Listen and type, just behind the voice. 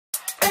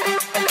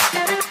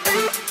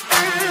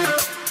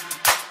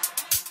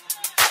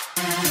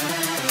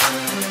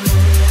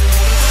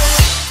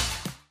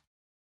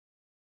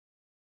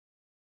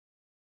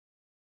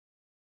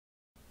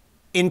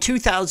In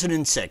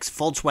 2006,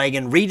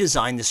 Volkswagen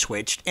redesigned the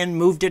switch and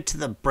moved it to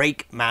the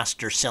brake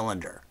master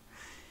cylinder.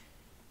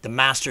 The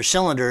master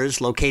cylinder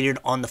is located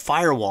on the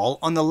firewall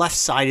on the left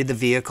side of the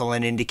vehicle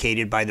and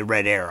indicated by the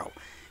red arrow.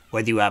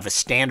 Whether you have a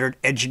standard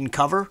engine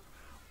cover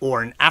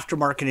or an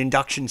aftermarket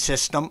induction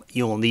system,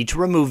 you will need to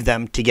remove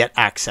them to get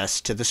access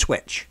to the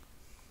switch.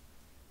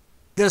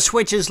 The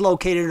switch is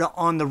located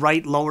on the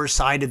right lower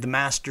side of the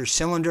master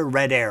cylinder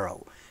red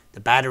arrow. The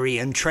battery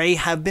and tray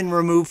have been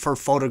removed for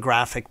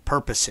photographic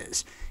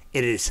purposes.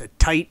 It is a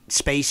tight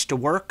space to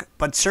work,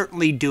 but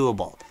certainly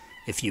doable.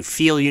 If you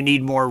feel you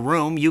need more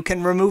room, you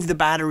can remove the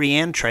battery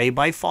and tray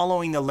by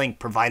following the link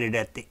provided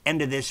at the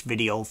end of this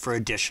video for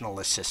additional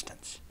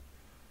assistance.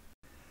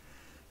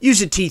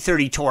 Use a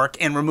T30 Torx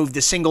and remove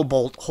the single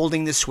bolt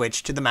holding the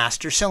switch to the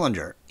master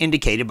cylinder,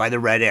 indicated by the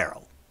red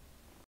arrow.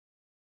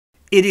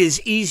 It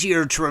is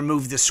easier to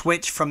remove the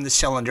switch from the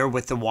cylinder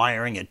with the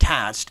wiring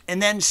attached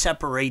and then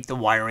separate the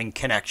wiring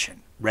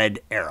connection, red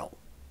arrow.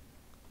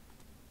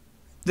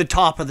 The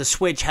top of the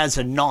switch has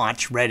a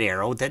notch, red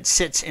arrow, that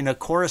sits in a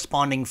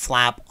corresponding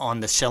flap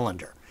on the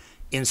cylinder.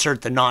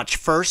 Insert the notch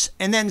first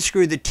and then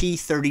screw the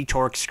T30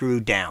 Torx screw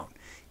down.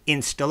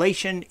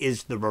 Installation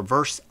is the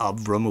reverse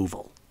of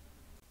removal.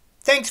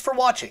 Thanks for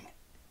watching.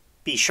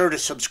 Be sure to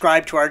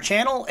subscribe to our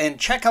channel and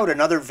check out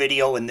another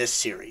video in this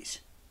series.